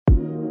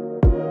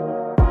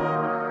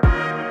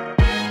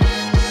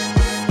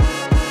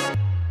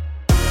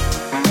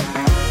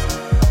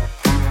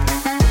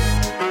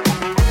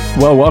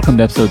Well, welcome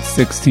to episode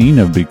 16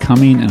 of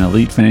Becoming an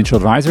Elite Financial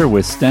Advisor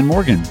with Sten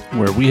Morgan,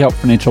 where we help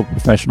financial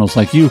professionals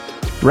like you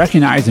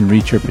recognize and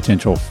reach your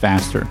potential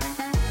faster.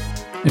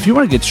 If you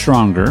want to get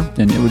stronger,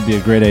 then it would be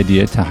a great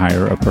idea to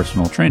hire a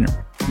personal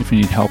trainer. If you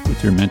need help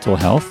with your mental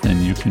health,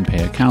 then you can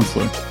pay a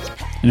counselor.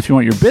 And if you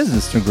want your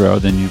business to grow,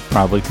 then you've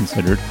probably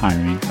considered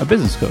hiring a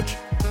business coach.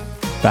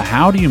 But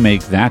how do you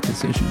make that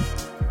decision?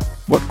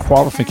 What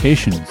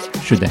qualifications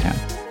should they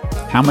have?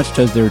 How much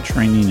does their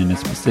training in a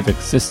specific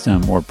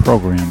system or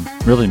program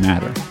really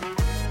matter?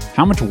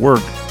 How much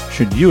work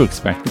should you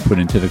expect to put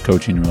into the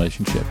coaching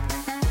relationship?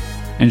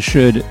 And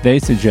should they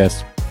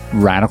suggest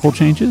radical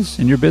changes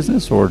in your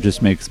business or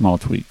just make small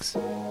tweaks?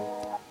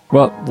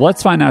 Well,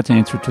 let's find out the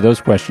answer to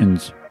those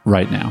questions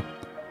right now.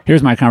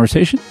 Here's my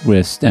conversation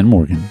with Sten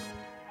Morgan.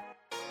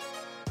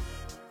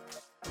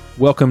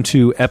 Welcome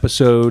to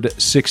episode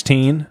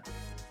 16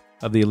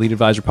 of the Elite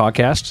Advisor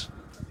Podcast.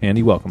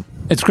 Andy, welcome.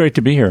 It's great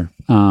to be here.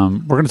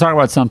 We're going to talk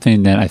about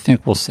something that I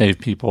think will save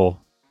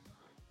people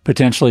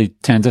potentially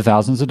tens of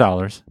thousands of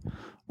dollars,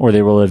 or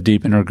they will live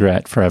deep in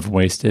regret for having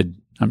wasted.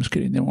 I'm just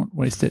kidding. They won't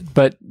waste it.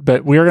 But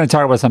we are going to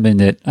talk about something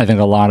that I think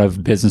a lot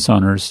of business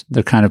owners,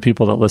 the kind of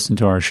people that listen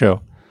to our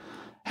show,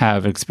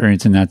 have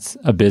experience, and that's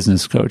a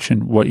business coach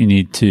and what you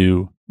need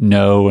to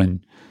know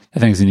and the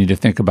things you need to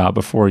think about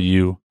before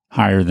you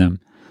hire them,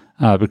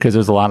 because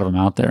there's a lot of them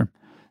out there.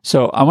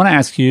 So I want to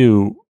ask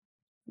you,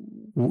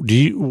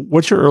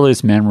 what's your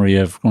earliest memory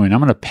of going, I'm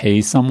going to pay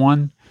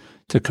someone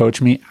to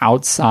coach me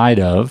outside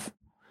of,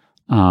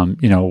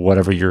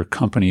 whatever your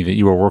company that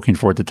you were working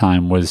for at the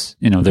time was,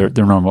 their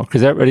normal,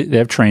 because they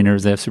have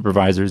trainers, they have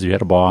supervisors, you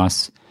had a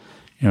boss,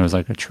 it was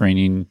like a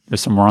training, there's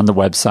somewhere on the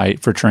website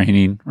for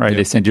training, right? Yep.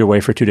 They send you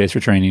away for 2 days for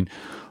training.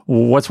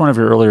 What's one of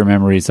your earlier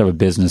memories of a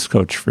business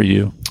coach for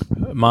you?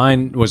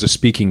 Mine was a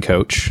speaking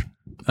coach,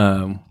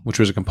 which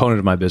was a component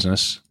of my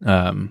business.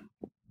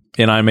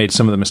 And I made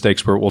some of the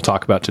mistakes we'll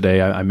talk about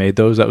today. I made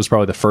those. That was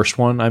probably the first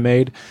one I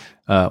made.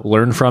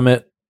 Learned from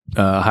it.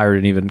 Hired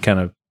an even kind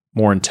of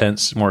more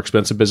intense, more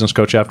expensive business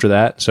coach after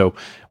that. So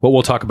what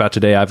we'll talk about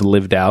today, I've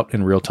lived out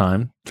in real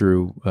time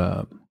through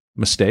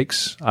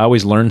mistakes. I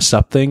always learn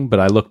something, but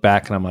I look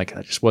back and I'm like,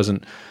 I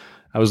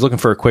was looking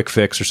for a quick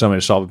fix or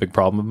somebody to solve a big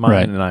problem of mine,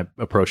 right, and I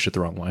approached it the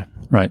wrong way.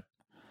 Right.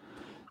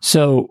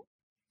 So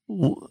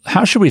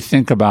how should we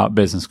think about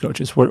business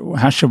coaches?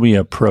 How should we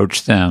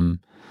approach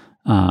them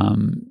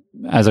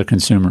as a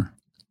consumer?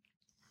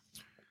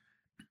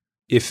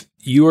 If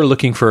you are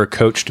looking for a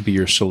coach to be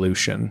your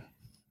solution,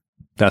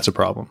 that's a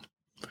problem.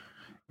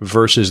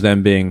 Versus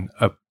them being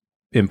a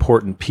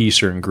important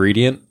piece or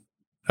ingredient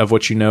of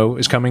what you know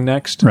is coming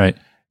next. Right.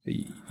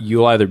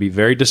 You'll either be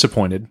very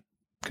disappointed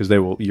because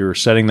you're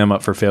setting them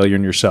up for failure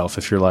in yourself.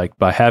 If you're like,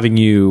 by having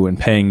you and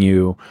paying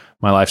you,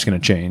 my life's going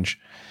to change.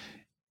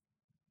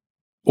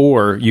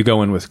 Or you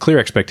go in with clear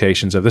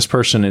expectations of this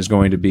person is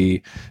going to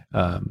be,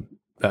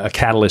 a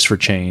catalyst for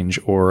change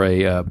or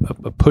a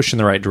push in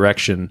the right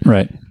direction,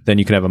 right, then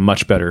you can have a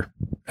much better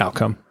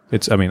outcome.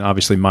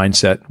 Obviously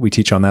mindset, we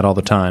teach on that all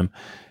the time.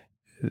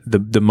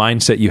 The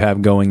mindset you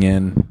have going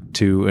in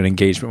to an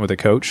engagement with a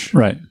coach,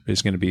 right,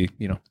 is going to be,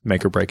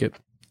 make or break it.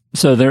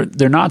 So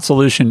they're not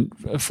solution.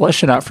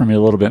 Flesh it out for me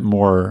a little bit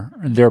more.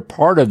 They're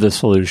part of the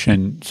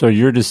solution. So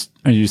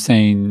are you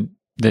saying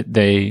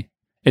that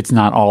it's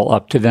not all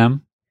up to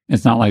them?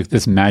 It's not like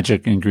this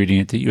magic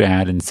ingredient that you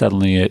add and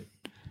suddenly it,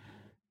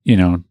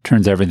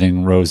 turns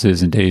everything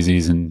roses and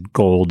daisies and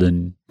gold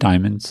and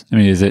diamonds. I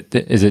mean, is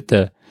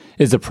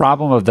the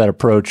problem of that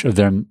approach of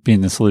them being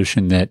the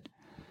solution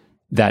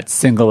that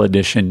single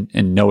addition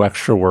and no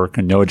extra work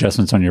and no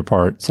adjustments on your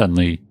part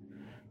suddenly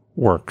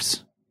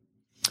works?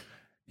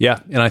 Yeah.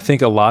 And I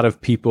think a lot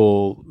of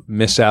people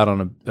miss out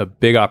on a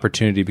big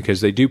opportunity because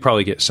they do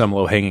probably get some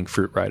low hanging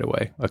fruit right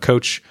away.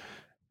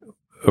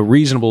 A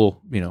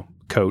reasonable,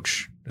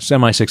 coach, a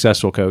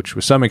semi-successful coach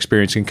with some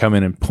experience can come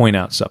in and point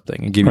out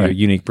something and give you a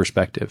unique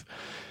perspective.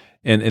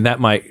 And that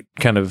might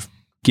kind of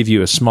give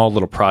you a small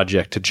little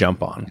project to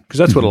jump on, because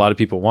that's what a lot of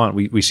people want.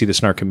 We see this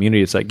in our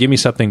community. It's like, give me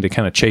something to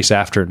kind of chase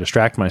after and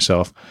distract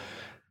myself,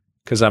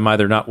 because I'm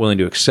either not willing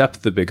to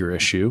accept the bigger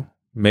issue.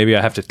 Maybe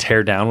I have to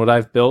tear down what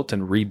I've built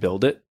and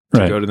rebuild it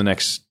to go to the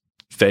next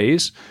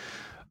phase.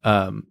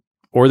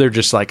 Or they're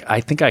just like,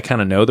 I think I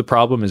kind of know the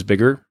problem is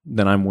bigger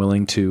than I'm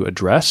willing to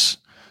address.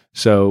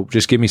 So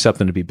just give me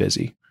something to be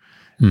busy.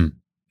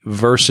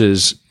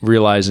 Versus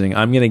realizing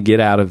I'm going to get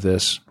out of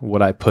this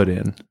what I put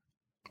in.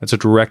 That's a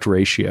direct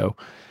ratio.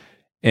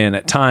 And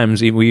at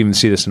times, we even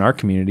see this in our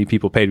community.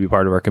 People pay to be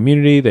part of our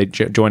community. They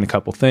join a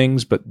couple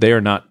things, but they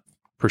are not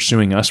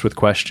pursuing us with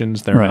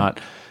questions. They're not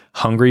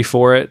hungry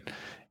for it.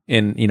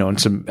 And, in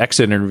some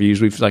exit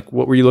interviews, we've like,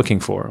 what were you looking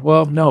for?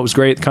 Well, no, it was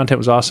great. The content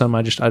was awesome.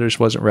 I just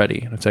wasn't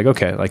ready. And it's like,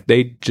 okay, like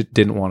they just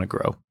didn't want to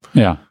grow.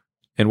 Yeah.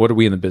 And what are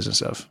we in the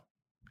business of?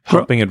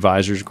 Helping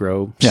advisors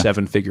grow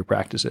 7-figure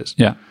practices.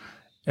 Yeah.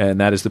 And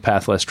that is the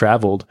path less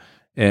traveled.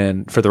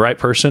 And for the right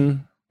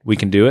person, we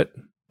can do it.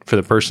 For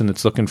the person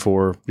that's looking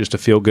for just a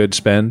feel-good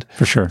spend,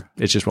 for sure,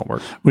 it just won't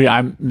work.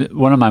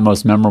 One of my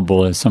most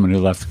memorable is someone who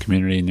left the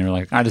community and they're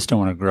like, I just don't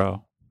want to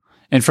grow.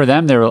 And for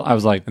them, I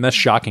was like, and that's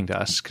shocking to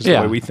us because Yeah.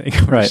 the way we think,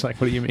 we're Right. just like,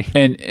 what do you mean?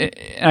 and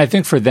I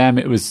think for them,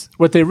 it was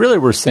what they really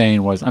were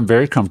saying was, I'm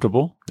very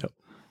comfortable. Yep.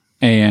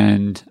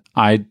 And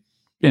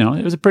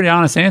it was a pretty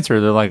honest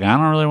answer. They're like, I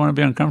don't really want to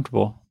be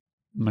uncomfortable.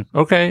 I'm like,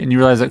 okay. And you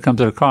realize that comes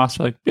at a cost.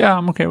 You're like, yeah,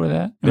 I'm okay with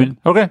that. I mean,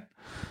 okay.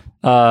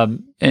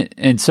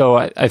 And so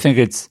I think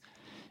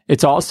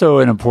it's also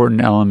an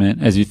important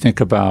element as you think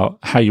about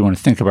how you want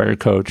to think about your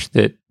coach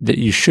that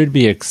you should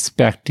be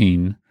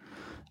expecting.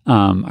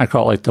 I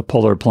call it like the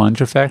polar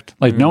plunge effect.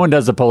 Like no one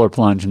does the polar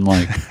plunge and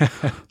like,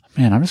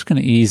 man, I'm just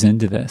going to ease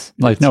into this.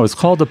 Like, no, it's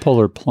called the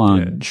polar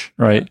plunge,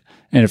 right?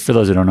 And for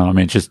those who don't know, I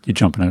mean, it's just you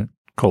jump in a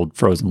cold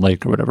frozen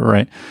lake or whatever,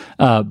 right?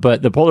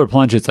 But the polar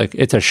plunge, it's like,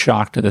 it's a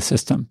shock to the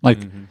system. Like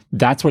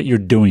that's what you're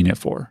doing it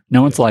for.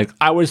 No one's like,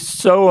 I was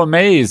so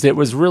amazed. It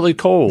was really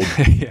cold.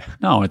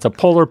 No, it's a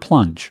polar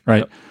plunge, right?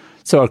 Yep.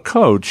 So a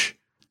coach,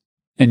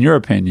 in your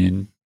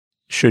opinion,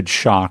 should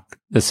shock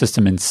the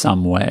system in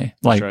some way.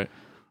 Like, That's right.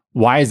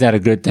 Why is that a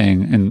good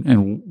thing?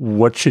 And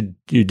what should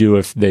you do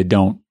if they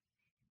don't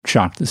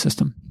shock the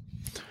system?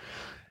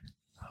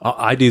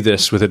 I do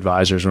this with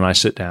advisors when I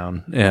sit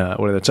down,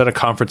 whether it's at a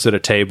conference at a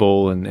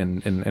table,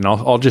 and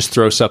I'll just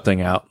throw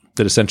something out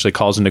that essentially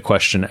calls into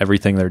question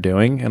everything they're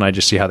doing, and I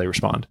just see how they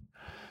respond.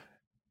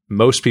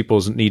 Most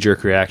people's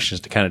knee-jerk reaction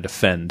is to kind of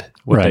defend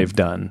what they've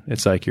done.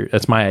 It's like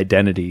that's my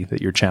identity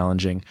that you're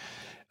challenging,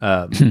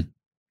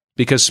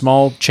 because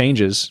small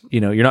changes,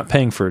 you're not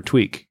paying for a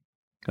tweak.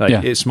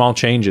 Small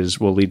changes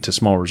will lead to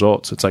small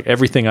results. It's like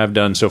everything I've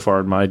done so far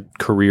in my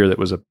career that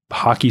was a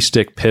hockey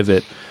stick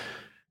pivot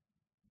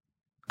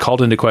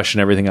called into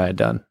question everything I had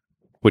done,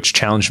 which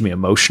challenged me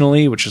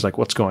emotionally, which is like,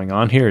 what's going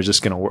on here? Is this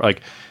going to work?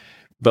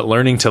 But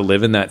learning to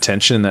live in that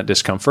tension and that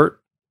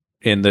discomfort,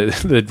 and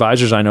the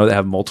advisors I know that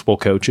have multiple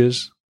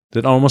coaches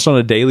that almost on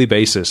a daily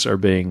basis are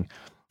being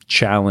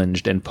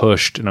challenged and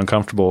pushed and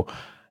uncomfortable,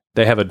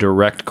 they have a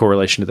direct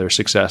correlation to their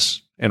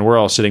success. And we're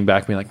all sitting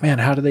back being like, man,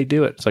 how do they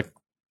do it? It's like,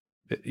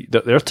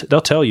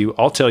 they'll tell you,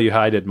 I'll tell you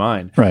how I did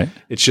mine. Right.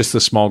 It's just the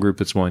small group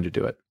that's willing to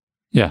do it.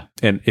 Yeah.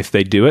 And if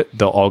they do it,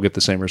 they'll all get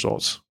the same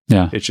results.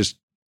 Yeah. It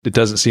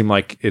doesn't seem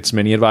like it's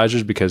many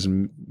advisors because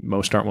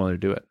most aren't willing to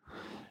do it.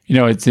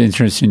 It's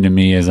interesting to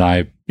me as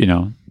I,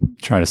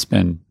 try to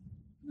spend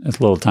as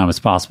little time as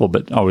possible,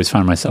 but always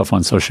find myself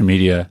on social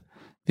media.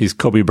 These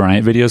Kobe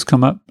Bryant videos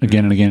come up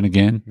again and again and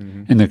again.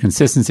 Mm-hmm. And the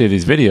consistency of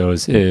these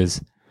videos is,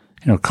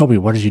 Kobe,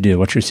 what did you do?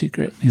 What's your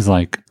secret? He's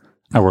like,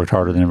 I worked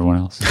harder than everyone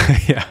else.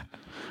 Yeah.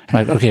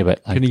 I'm like, okay,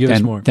 but like, can you give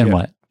us more? Then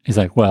what? He's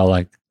like, well,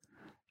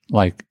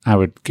 like I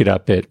would get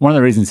up at one of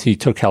the reasons he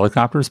took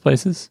helicopters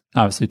places,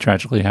 obviously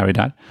tragically how he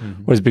died,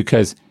 was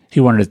because he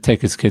wanted to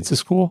take his kids to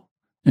school.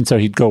 And so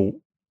he'd go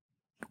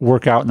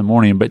work out in the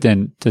morning, but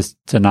then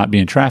to not be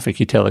in traffic,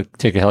 he'd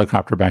take a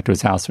helicopter back to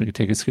his house so he could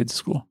take his kids to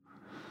school.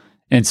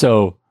 And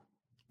so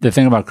the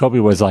thing about Kobe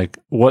was like,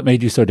 what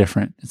made you so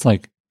different? It's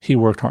like, he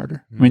worked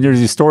harder. I mean, there's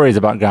these stories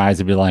about guys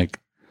that'd be like,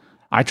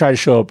 I tried to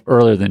show up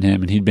earlier than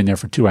him and he'd been there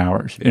for 2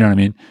 hours. You know what I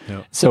mean?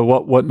 Yep. So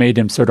what made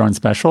him so darn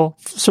special?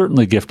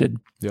 Certainly gifted.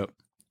 Yep.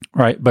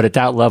 Right. But at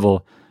that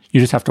level, you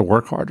just have to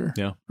work harder.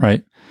 Yeah.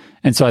 Right.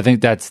 And so I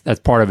think that's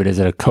part of it, is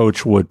that a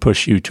coach would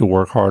push you to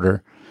work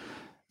harder.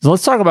 So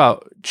let's talk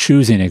about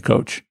choosing a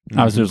coach.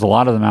 Obviously, there's a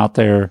lot of them out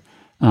there.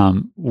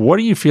 What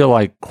do you feel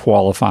like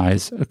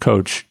qualifies a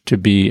coach to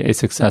be a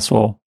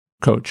successful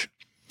coach?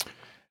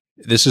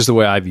 This is the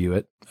way I view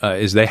it,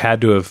 is they had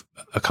to have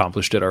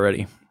accomplished it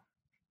already,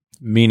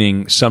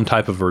 meaning some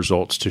type of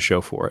results to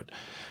show for it.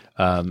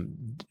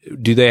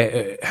 Do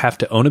they have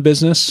to own a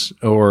business,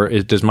 or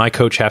does my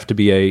coach have to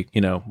be a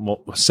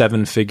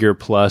 7-figure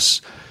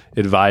plus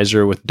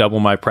advisor with double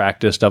my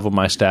practice, double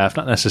my staff?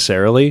 Not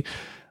necessarily,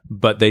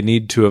 but they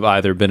need to have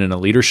either been in a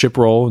leadership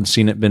role and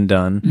seen it been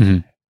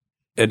done,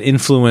 an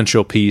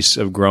influential piece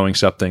of growing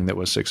something that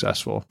was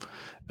successful.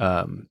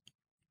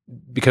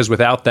 Because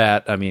without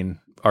that, I mean,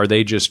 are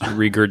they just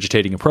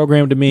regurgitating a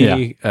program to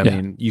me? I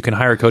mean, you can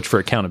hire a coach for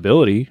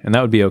accountability, and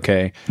that would be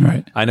okay.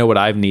 Right. I know what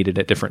I've needed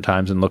at different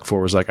times and look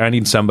for was like, I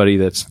need somebody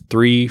that's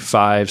 3,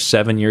 5,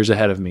 7 years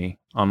ahead of me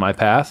on my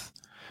path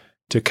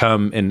to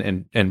come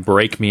and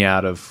break me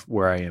out of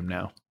where I am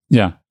now.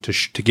 Yeah.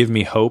 To give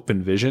me hope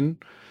and vision.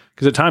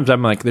 Because at times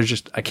I'm like,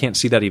 I can't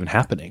see that even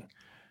happening.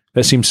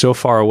 That seems so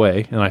far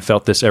away. And I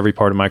felt this every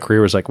part of my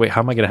career was like, wait,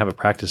 how am I going to have a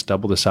practice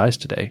double the size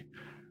today?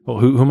 Well,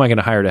 who am I going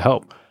to hire to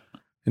help?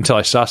 Until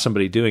I saw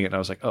somebody doing it, and I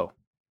was like, oh,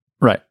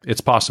 right,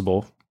 it's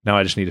possible. Now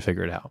I just need to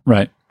figure it out.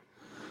 Right.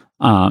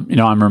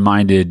 I'm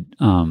reminded,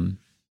 I'm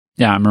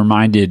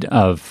reminded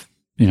of,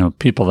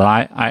 people that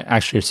I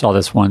actually saw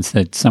this once,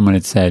 that someone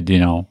had said,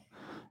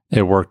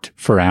 they worked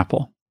for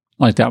Apple.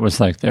 Like that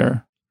was like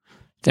their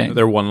thing.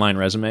 Their one-line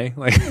resume.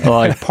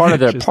 Like part of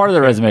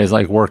their resume is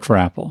like worked for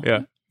Apple.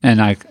 Yeah.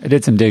 And I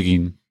did some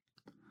digging.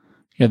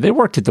 Yeah, they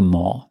worked at the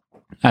mall.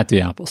 At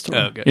the Apple store.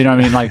 Oh, okay. You know what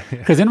I mean? Like,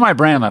 because in my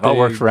brand, like, I'll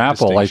work for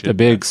Apple, like the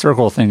big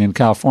circle thing in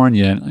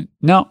California. Like,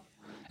 no.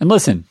 And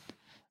listen,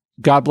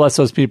 God bless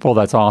those people.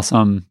 That's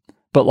awesome.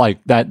 But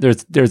like that,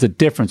 there's a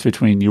difference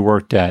between you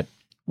worked at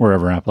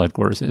wherever Apple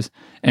headquarters is,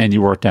 and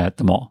you worked at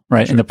the mall,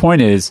 right? Sure. And the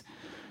point is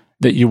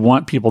that you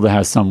want people to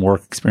have some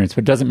work experience,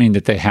 but it doesn't mean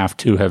that they have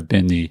to have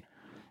been the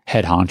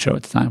head honcho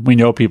at the time. We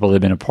know people that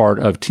have been a part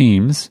of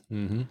teams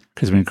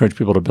because we encourage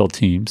people to build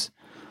teams,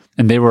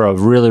 and they were a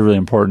really, really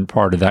important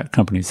part of that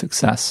company's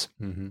success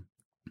in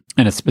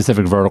a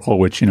specific vertical,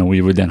 which,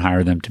 we would then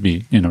hire them to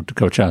be, to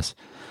coach us.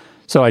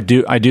 So I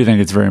do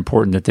think it's very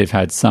important that they've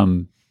had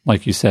some,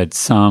 like you said,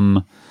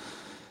 some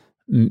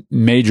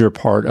major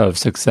part of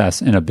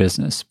success in a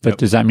business. But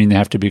does that mean they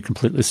have to be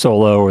completely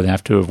solo or they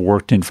have to have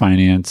worked in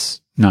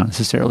finance? Not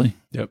necessarily.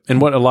 Yep.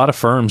 And what a lot of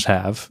firms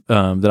have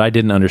that I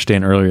didn't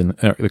understand earlier in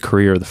the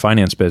career of the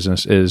finance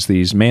business is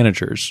these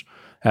managers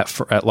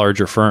at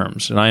larger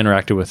firms. And I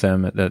interacted with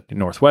them at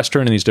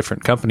Northwestern and these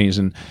different companies.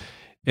 And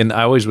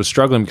I always was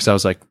struggling because I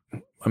was like,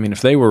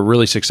 if they were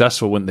really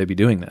successful, wouldn't they be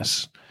doing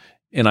this?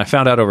 And I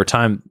found out over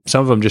time,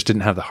 some of them just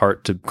didn't have the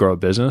heart to grow a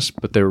business,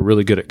 but they were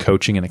really good at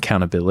coaching and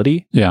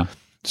accountability. Yeah.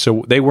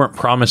 So they weren't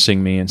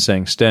promising me and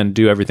saying, Sten,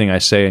 do everything I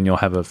say and you'll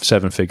have a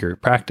 7-figure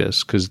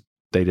practice, because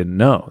they didn't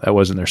know. That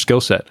wasn't their skill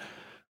set.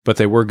 But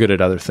they were good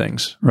at other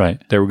things. Right.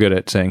 They were good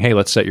at saying, hey,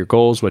 let's set your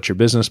goals. What's your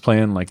business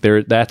plan? Like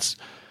there's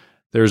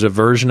a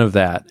version of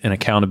that, and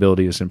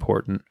accountability is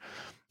important.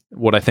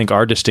 What I think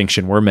our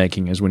distinction we're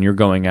making is when you're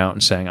going out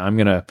and saying, I'm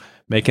going to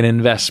make an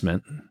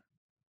investment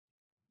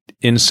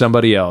in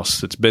somebody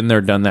else that's been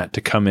there, done that,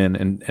 to come in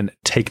and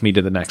take me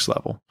to the next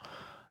level.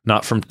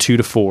 Not from 2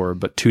 to 4,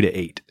 but 2 to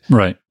 8.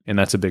 Right. And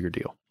that's a bigger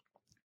deal.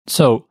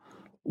 So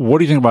what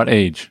do you think about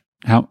age?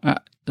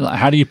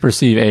 How do you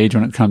perceive age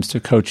when it comes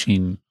to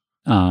coaching?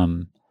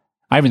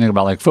 I even think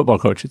about like football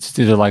coaches. It's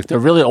either like the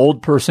really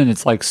old person,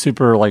 it's like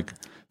super like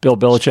Bill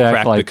Belichick,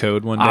 cracked like the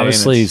code one day.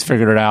 Obviously he's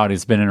figured it out.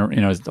 He's been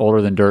in, he's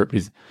older than dirt.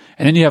 And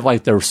then you have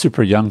like the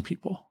super young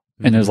people,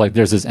 and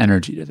there's this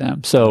energy to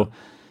them. So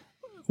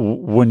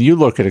when you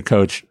look at a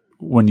coach,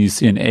 when you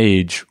see an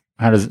age,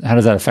 how does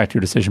that affect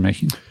your decision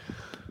making?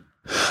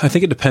 I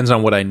think it depends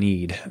on what I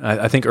need.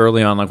 I think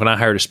early on, like when I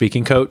hired a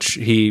speaking coach,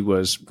 he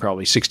was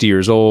probably 60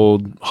 years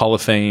old, Hall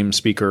of Fame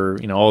speaker,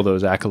 all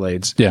those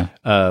accolades. Yeah.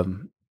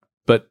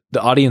 But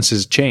the audience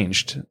has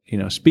changed.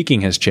 Speaking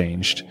has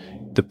changed.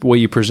 The way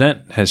you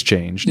present has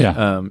changed.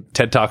 Yeah.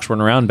 TED Talks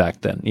weren't around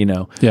back then,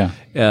 Yeah.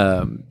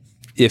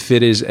 If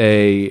it is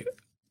a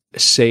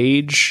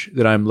sage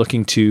that I'm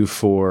looking to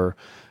for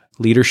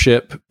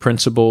leadership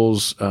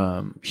principles,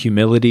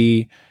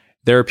 humility,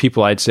 there are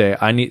people I'd say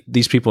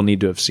these people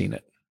need to have seen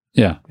it.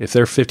 Yeah. If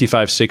they're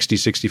 55, 60,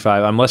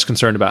 65, I'm less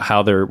concerned about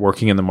how they're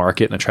working in the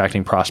market and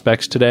attracting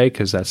prospects today,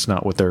 because that's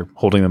not what they're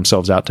holding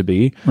themselves out to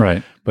be.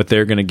 Right. But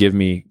they're going to give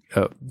me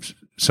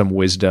some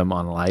wisdom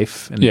on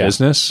life and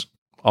business,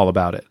 all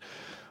about it.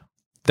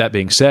 That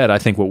being said, I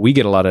think what we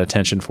get a lot of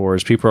attention for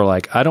is people are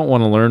like, I don't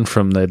want to learn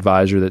from the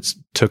advisor that's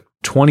took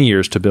 20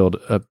 years to build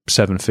a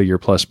 7-figure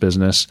plus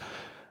business.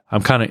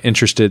 I'm kind of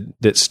interested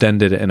that Sten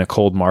did it in a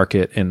cold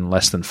market in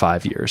less than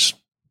 5 years.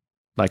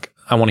 Like,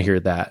 I want to hear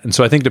that. And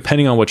so I think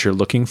depending on what you're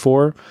looking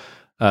for,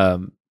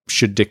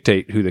 should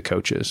dictate who the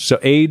coach is. So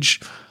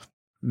age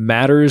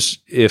matters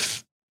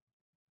if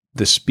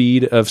the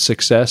speed of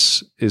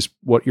success is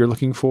what you're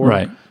looking for.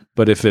 Right.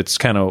 But if it's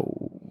kind of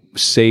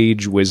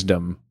sage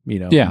wisdom,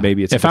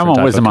 maybe it's if I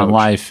want wisdom on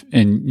life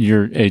and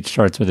your age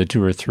starts with a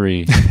 2 or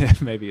 3,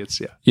 maybe it's,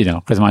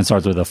 because mine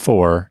starts with a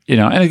 4,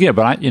 and again,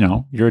 but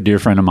you're a dear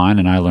friend of mine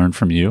and I learned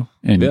from you,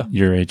 and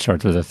your age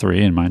starts with a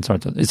 3 and mine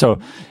starts with, so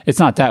it's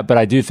not that, but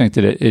I do think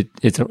that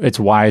it's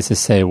wise to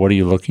say, what are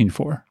you looking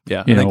for?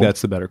 Yeah. I think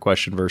that's the better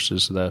question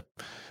versus the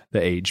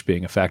age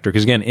being a factor.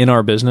 Because again, in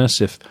our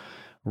business, if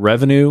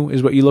revenue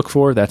is what you look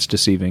for, that's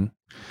deceiving.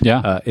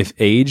 Yeah. If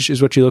age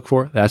is what you look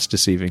for, that's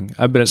deceiving.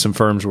 I've been at some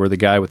firms where the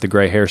guy with the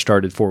gray hair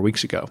started 4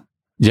 weeks ago.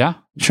 Yeah,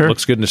 sure.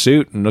 Looks good in a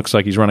suit and looks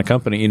like he's run a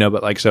company,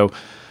 but so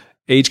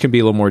age can be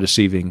a little more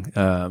deceiving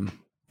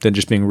than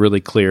just being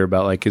really clear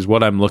about like, is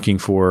what I'm looking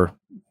for,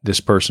 this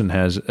person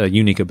has a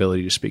unique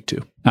ability to speak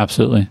to.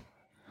 Absolutely.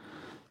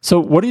 So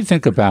what do you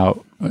think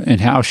about,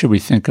 and how should we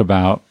think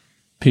about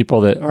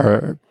people that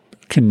are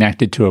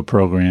connected to a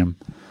program?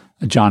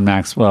 John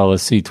Maxwell, a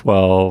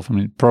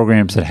C12,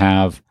 programs that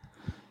have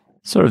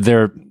sort of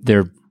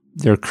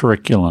their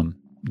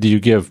curriculum. Do you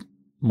give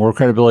more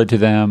credibility to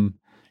them?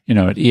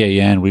 At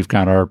EAN, we've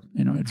got our,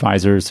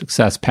 advisor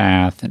success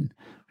path, and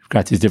we've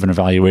got these different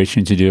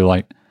evaluations you do.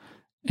 Like,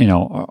 do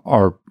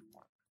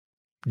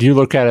you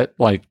look at it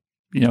like,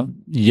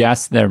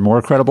 yes, they're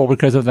more credible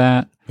because of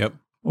that? Yep.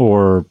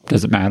 Or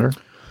does it matter?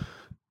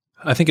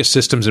 I think a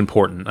system's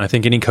important. I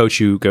think any coach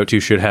you go to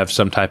should have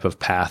some type of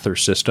path or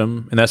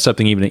system. And that's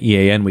something even at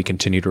EAN we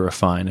continue to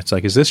refine. It's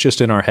like, is this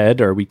just in our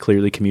head? Are we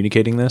clearly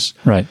communicating this?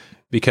 Right.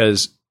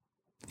 Because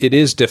it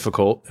is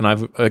difficult. And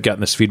I've gotten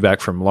this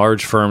feedback from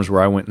large firms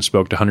where I went and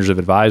spoke to hundreds of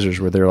advisors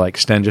where they're like,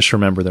 Sten, just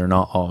remember, they're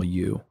not all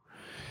you.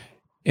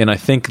 And I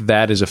think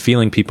that is a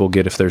feeling people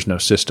get if there's no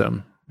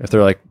system. If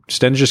they're like,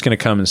 Sten's just going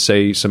to come and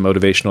say some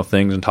motivational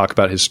things and talk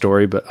about his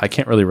story, but I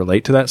can't really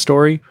relate to that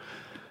story.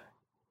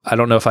 I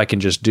don't know if I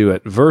can just do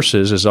it.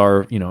 Versus as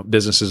our,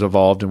 business has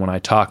evolved, and when I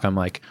talk, I'm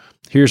like,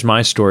 here's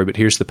my story, but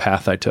here's the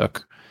path I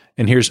took.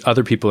 and here's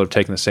other people who have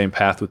taken the same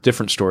path with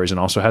different stories and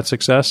also had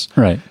success.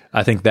 Right.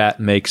 I think that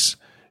makes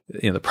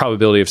the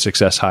probability of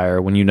success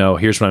higher when you know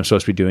here's what I'm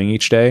supposed to be doing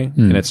each day,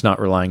 and it's not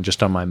relying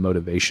just on my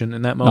motivation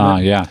in that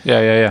moment.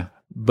 Yeah.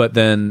 But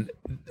then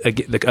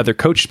the other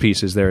coach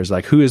piece is there is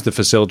like, who is the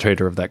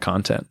facilitator of that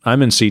content?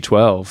 I'm in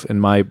C12,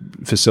 and my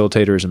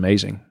facilitator is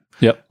amazing.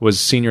 Yep. Was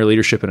senior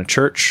leadership in a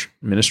church,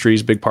 ministry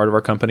is a big part of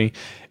our company,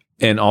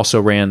 and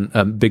also ran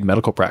a big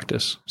medical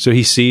practice. So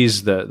he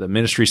sees the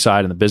ministry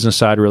side and the business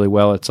side really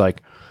well. It's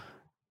like,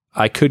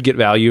 I could get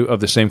value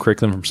of the same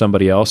curriculum from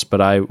somebody else, but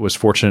I was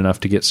fortunate enough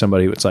to get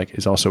somebody who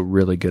is also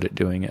really good at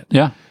doing it.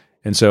 Yeah.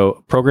 And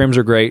so programs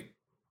are great.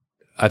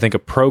 I think a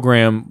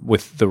program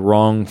with the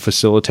wrong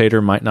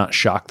facilitator might not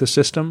shock the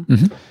system.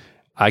 Mm-hmm.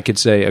 I could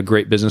say a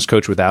great business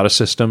coach without a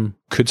system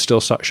could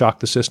still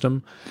shock the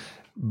system.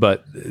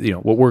 But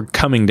what we're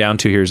coming down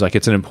to here is like,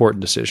 it's an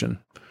important decision.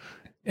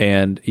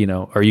 And,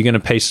 are you going to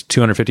pay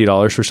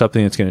 $250 for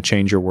something that's going to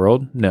change your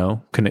world?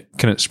 No. Can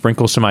it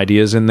sprinkle some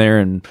ideas in there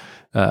and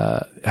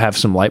have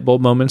some light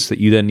bulb moments that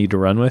you then need to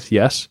run with?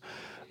 Yes.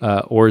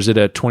 Or is it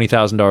a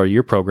 $20,000 a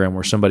year program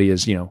where somebody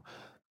is,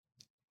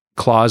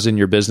 claws in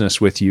your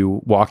business with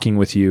you, walking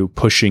with you,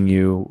 pushing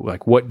you?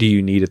 Like, what do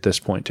you need at this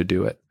point to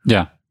do it?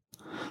 Yeah.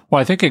 Well,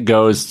 I think it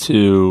goes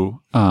to,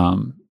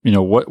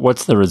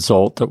 what's the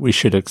result that we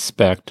should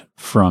expect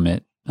from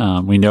it?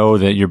 We know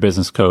that your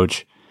business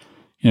coach,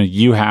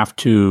 you have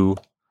to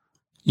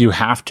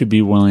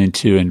be willing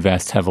to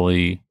invest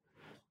heavily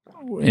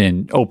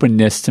in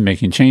openness to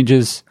making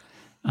changes,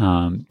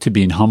 to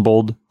being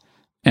humbled.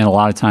 And a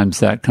lot of times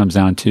that comes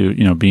down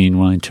to, being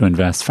willing to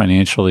invest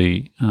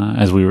financially.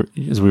 As we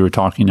were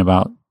talking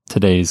about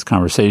today's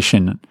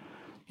conversation,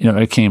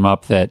 it came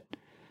up that,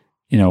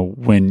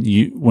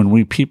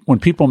 when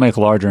people make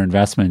larger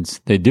investments,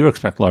 they do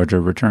expect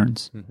larger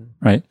returns, mm-hmm.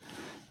 right?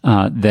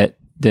 That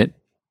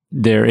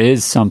there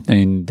is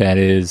something that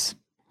is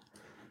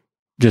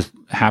just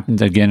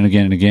happens again and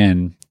again and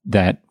again,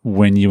 that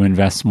when you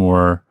invest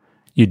more,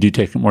 you do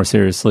take it more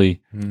seriously.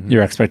 Mm-hmm.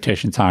 Your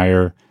expectations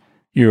higher.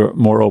 You're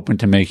more open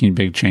to making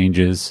big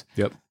changes.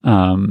 Yep.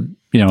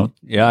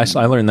 Yeah,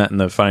 I learned that in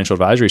the financial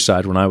advisory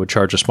side. When I would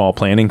charge a small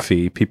planning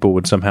fee, people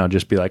would somehow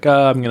just be like,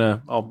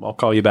 I'll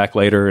call you back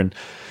later. And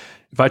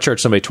if I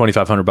charge somebody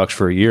 $2,500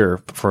 for a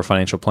year for a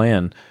financial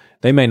plan,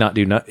 they may not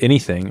do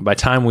anything. By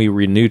the time we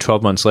renew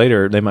 12 months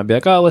later, they might be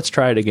like, let's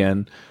try it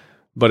again.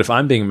 But if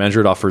I'm being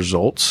measured off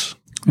results,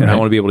 and I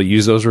want to be able to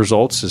use those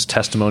results as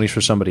testimonies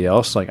for somebody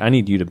else, like, I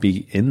need you to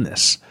be in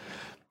this.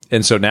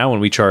 And so now when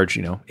we charge,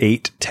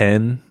 8,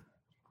 10,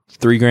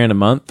 $3,000 a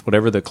month,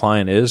 whatever the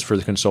client is for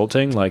the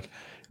consulting, like,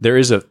 there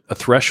is a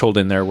threshold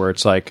in there where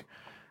it's like,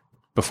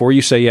 before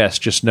you say yes,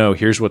 just know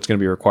here's what's going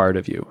to be required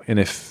of you. And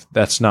if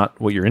that's not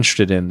what you're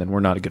interested in, then we're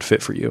not a good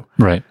fit for you.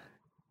 Right.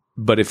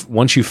 But if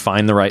once you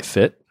find the right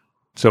fit,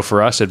 so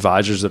for us,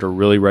 advisors that are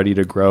really ready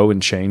to grow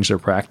and change their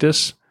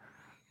practice,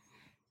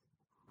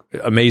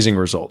 amazing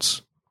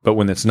results. But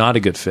when it's not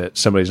a good fit,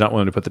 somebody's not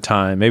willing to put the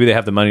time, maybe they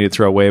have the money to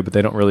throw away, but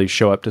they don't really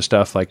show up to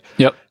stuff, like,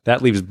 yep.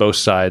 That leaves both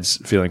sides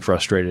feeling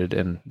frustrated.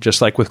 And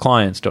just like with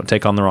clients, don't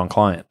take on the wrong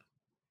client.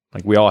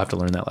 Like, we all have to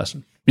learn that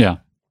lesson. Yeah.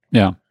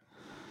 Yeah.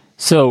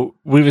 So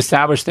we've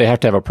established they have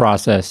to have a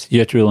process. You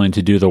have to be willing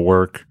to do the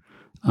work.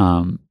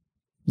 The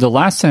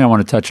last thing I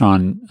want to touch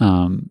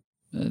on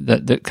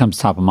that comes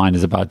top of mind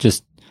is about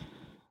just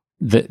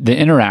the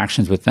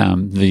interactions with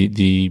them.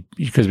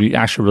 Because we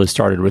actually really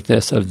started with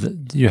this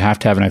you have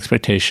to have an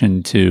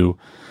expectation to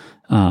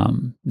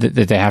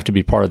that they have to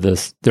be part of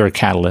this. They're a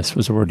catalyst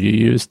was the word you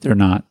used. They're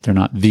not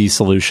the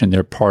solution.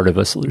 They're part of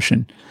a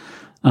solution.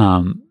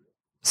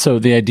 So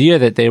the idea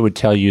that they would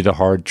tell you the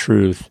hard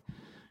truth.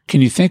 Can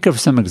you think of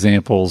some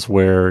examples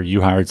where you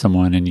hired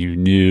someone and you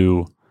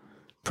knew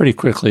pretty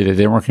quickly that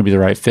they weren't going to be the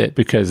right fit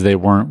because they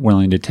weren't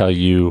willing to tell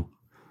you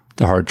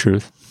the hard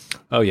truth?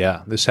 Oh,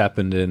 yeah. This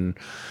happened in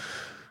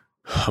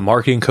a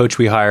marketing coach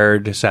we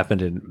hired. This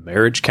happened in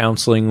marriage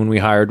counseling when we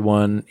hired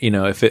one.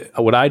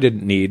 What I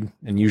didn't need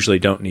and usually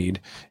don't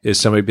need is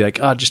somebody be like,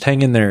 just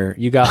hang in there.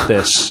 You got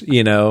this,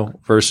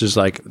 versus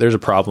like, there's a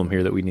problem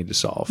here that we need to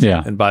solve.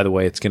 Yeah. And by the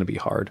way, it's going to be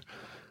hard,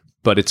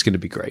 but it's going to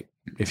be great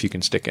if you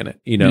can stick in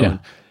it, Yeah.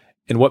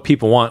 And what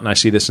people want, and I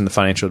see this in the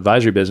financial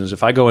advisory business,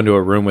 if I go into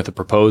a room with a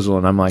proposal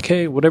and I'm like,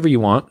 hey, whatever you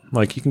want,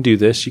 like, you can do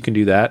this, you can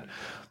do that.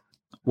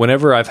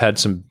 Whenever I've had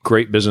some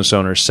great business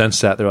owners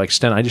sense that, they're like,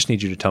 Sten, I just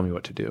need you to tell me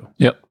what to do.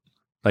 Yep.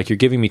 Like, you're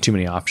giving me too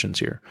many options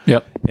here.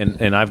 Yep.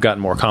 And I've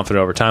gotten more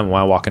confident over time.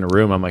 When I walk in a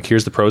room, I'm like,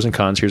 here's the pros and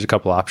cons. Here's a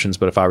couple options.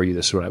 But if I were you,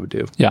 this is what I would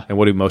do. Yeah. And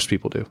what do most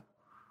people do?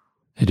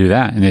 They do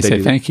that. And they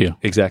say, thank you.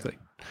 Exactly.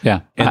 Yeah.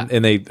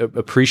 And they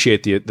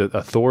appreciate the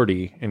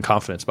authority and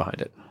confidence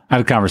behind it. I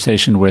had a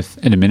conversation with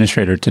an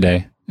administrator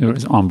today. It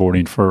was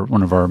onboarding for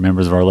one of our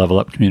members of our Level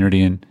Up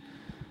community. And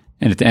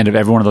at the end of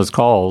every one of those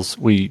calls,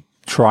 we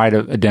try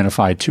to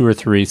identify 2 or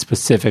 3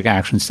 specific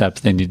action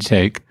steps they need to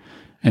take.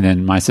 And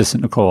then my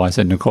assistant, Nicole, I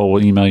said, Nicole,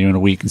 we'll email you in a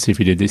week and see if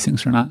you did these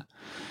things or not.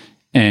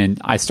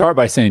 And I start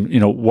by saying,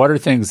 what are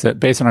things that,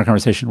 based on our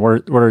conversation,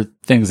 what are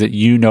things that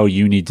you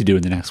need to do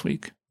in the next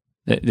week?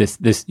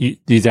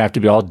 These have to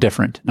be all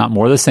different, not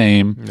more the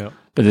same,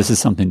 but this is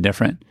something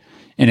different.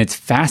 And it's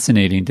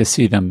fascinating to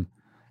see them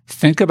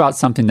think about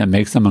something that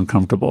makes them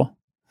uncomfortable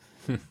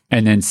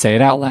and then say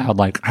it out loud.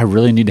 Like, I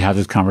really need to have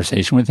this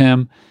conversation with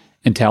him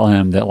and tell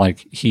him that,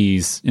 like,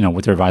 he's,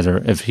 with their advisor,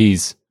 if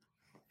he's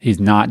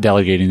not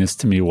delegating this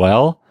to me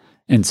well.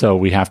 And so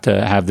we have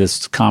to have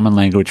this common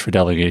language for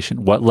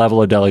delegation. What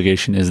level of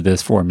delegation is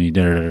this for me?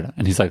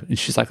 And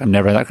she's like, I've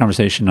never had that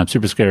conversation. I'm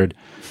super scared.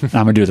 And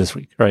I'm going to do it this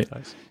week. Right.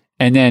 Nice.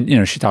 And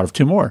then, she thought of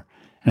 2 more.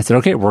 And I said,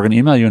 okay, we're going to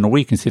email you in a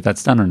week and see if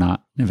that's done or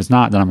not. And if it's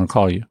not, then I'm going to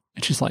call you.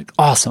 And she's like,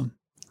 awesome.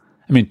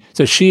 I mean,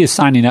 so she is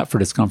signing up for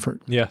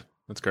discomfort. Yeah,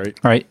 that's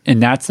great. Right.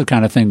 And that's the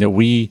kind of thing that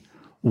we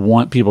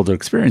want people to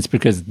experience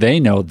because they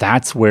know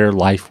that's where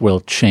life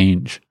will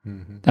change.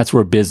 Mm-hmm. That's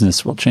where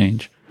business will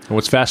change. And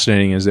what's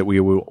fascinating is that we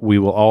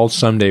will all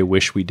someday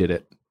wish we did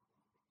it.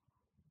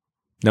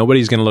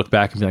 Nobody's going to look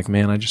back and be like,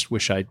 man, I just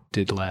wish I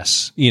did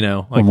less.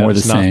 Like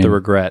that's not the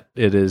regret.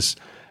 It is,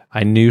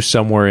 I knew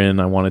somewhere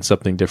I wanted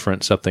something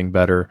different, something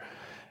better.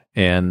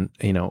 And,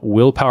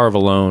 willpower of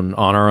alone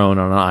on our own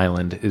on an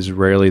island is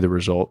rarely the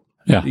result.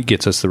 Yeah. It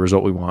gets us the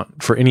result we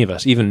want for any of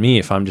us. Even me,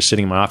 if I'm just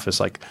sitting in my office,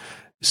 like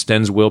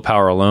Sten's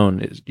willpower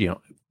alone is,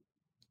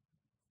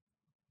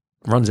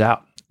 runs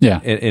out. Yeah.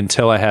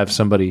 Until I have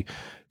somebody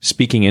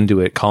speaking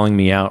into it, calling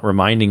me out,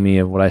 reminding me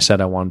of what I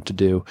said I wanted to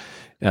do.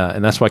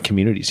 And that's why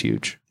community is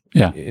huge.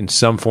 Yeah. In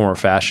some form or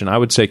fashion. I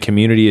would say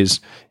community is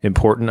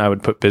important. I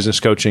would put business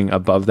coaching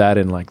above that.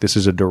 And like, this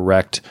is a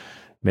direct,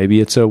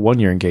 maybe it's a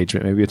 1-year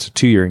engagement. Maybe it's a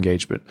 2-year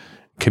engagement.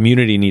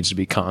 Community needs to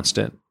be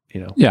constant,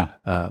 Yeah.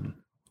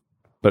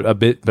 But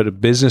a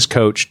business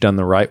coach done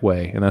the right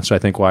way. And that's, I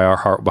think, why our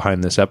heart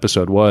behind this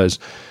episode is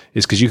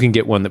because you can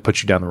get one that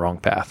puts you down the wrong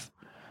path.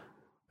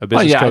 A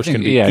business coach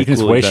can be equally you can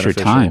just waste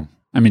beneficial. your time.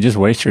 I mean, just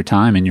waste your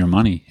time and your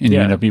money, and you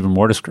end up even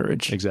more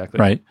discouraged. Exactly.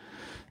 Right.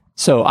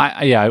 So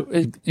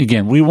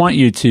again, we want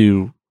you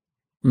to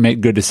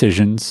make good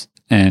decisions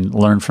and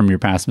learn from your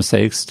past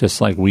mistakes, just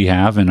like we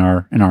have in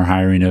our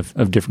hiring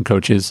of different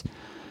coaches.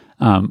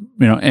 And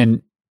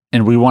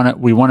we want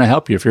to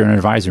help you if you're an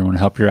advisor. We want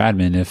to help your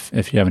admin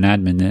if you have an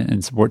admin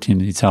and support team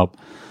that needs help.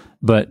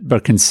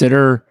 But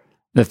consider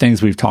the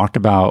things we've talked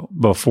about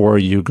before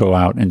you go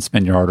out and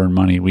spend your hard-earned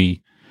money.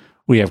 We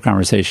have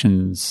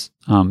conversations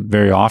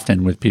very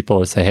often with people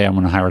that say, hey, I'm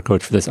going to hire a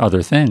coach for this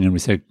other thing. And we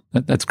say,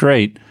 that's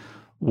great.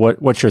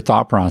 What's your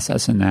thought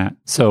process in that?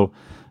 So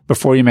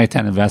before you make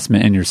that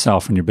investment in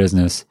yourself and your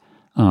business,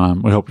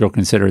 we hope you'll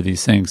consider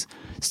these things.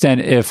 Sten,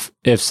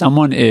 if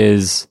someone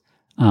is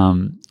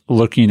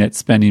looking at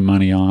spending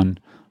money on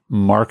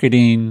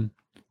marketing,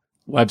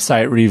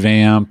 website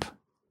revamp,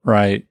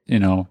 right,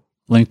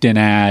 LinkedIn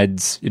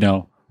ads,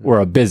 or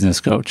a business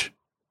coach,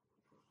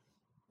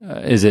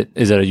 is it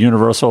a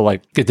universal,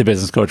 like, get the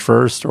business coach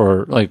first?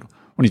 Or like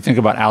when you think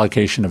about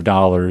allocation of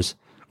dollars,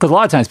 because a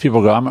lot of times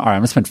people go, all right, I'm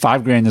going to spend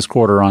 $5,000 this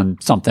quarter on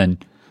something.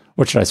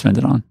 What should I spend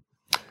it on?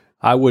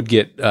 I would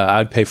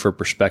I'd pay for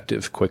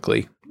perspective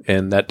quickly.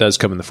 And that does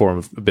come in the form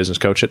of a business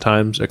coach at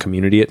times, a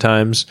community at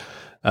times,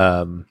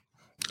 a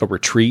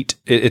retreat.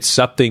 It's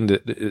something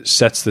that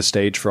sets the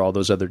stage for all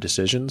those other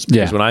decisions.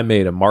 Because when I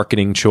made a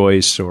marketing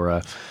choice or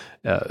a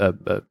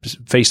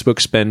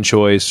Facebook spend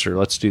choice, or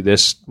let's do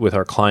this with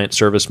our client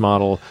service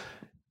model,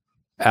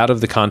 out of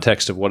the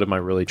context of what am I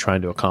really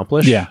trying to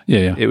accomplish? Yeah.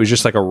 It was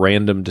just like a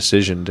random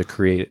decision to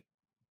create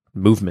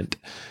movement.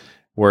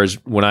 Whereas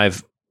when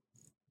I've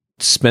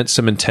spent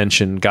some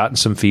intention, gotten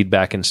some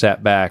feedback, and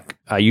sat back,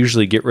 I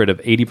usually get rid of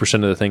 80%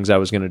 of the things I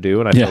was going to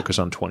do, and I focus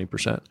on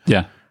 20%.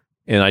 Yeah.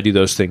 And I do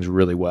those things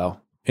really well,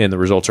 and the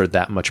results are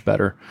that much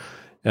better.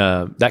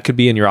 That could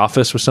be in your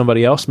office with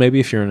somebody else,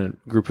 maybe if you're in a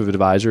group of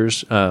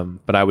advisors.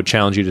 But I would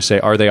challenge you to say,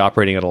 are they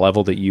operating at a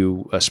level that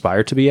you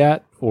aspire to be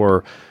at?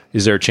 Or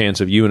is there a chance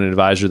of you and an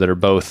advisor that are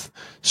both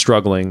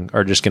struggling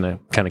are just going to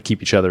kind of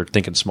keep each other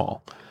thinking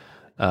small?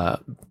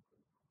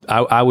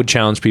 I would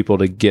challenge people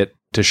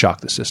to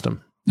shock the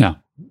system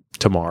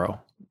tomorrow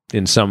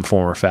in some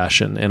form or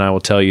fashion. And I will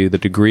tell you the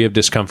degree of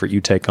discomfort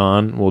you take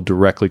on will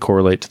directly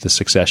correlate to the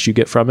success you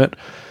get from it.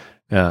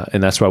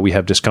 And that's why we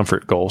have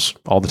discomfort goals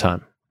all the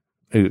time.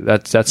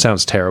 That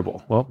sounds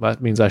terrible. Well,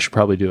 that means I should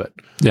probably do it.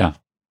 Yeah.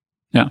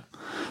 Well,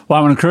 I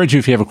want to encourage you,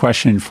 if you have a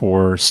question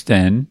for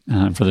Sten,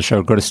 for the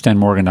show, go to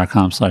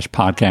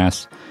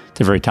stenmorgan.com/podcast. At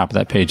the very top of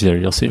that page there,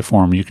 you'll see a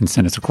form. You can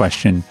send us a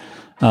question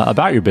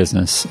about your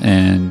business,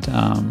 and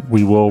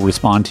we will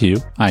respond to you.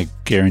 I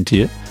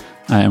guarantee it.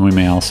 And we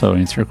may also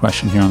answer your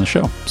question here on the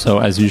show. So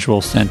as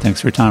usual, Sten,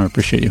 thanks for your time. I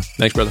appreciate you.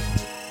 Thanks, brother.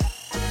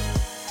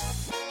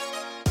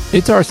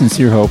 It's our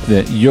sincere hope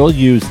that you'll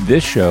use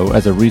this show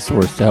as a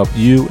resource to help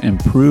you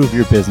improve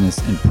your business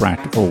in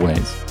practical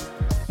ways.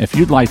 If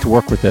you'd like to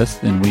work with us,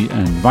 then we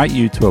invite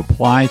you to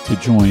apply to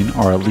join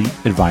our Elite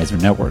Advisor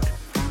Network.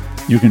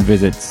 You can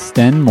visit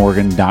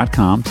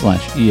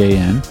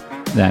stenmorgan.com/EAN.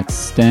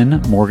 That's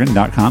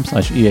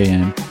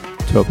stenmorgan.com/EAN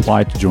to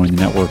apply to join the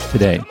network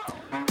today.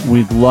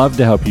 We'd love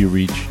to help you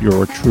reach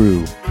your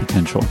true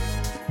potential.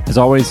 As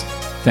always,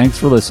 thanks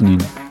for listening.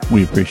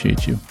 We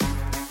appreciate you.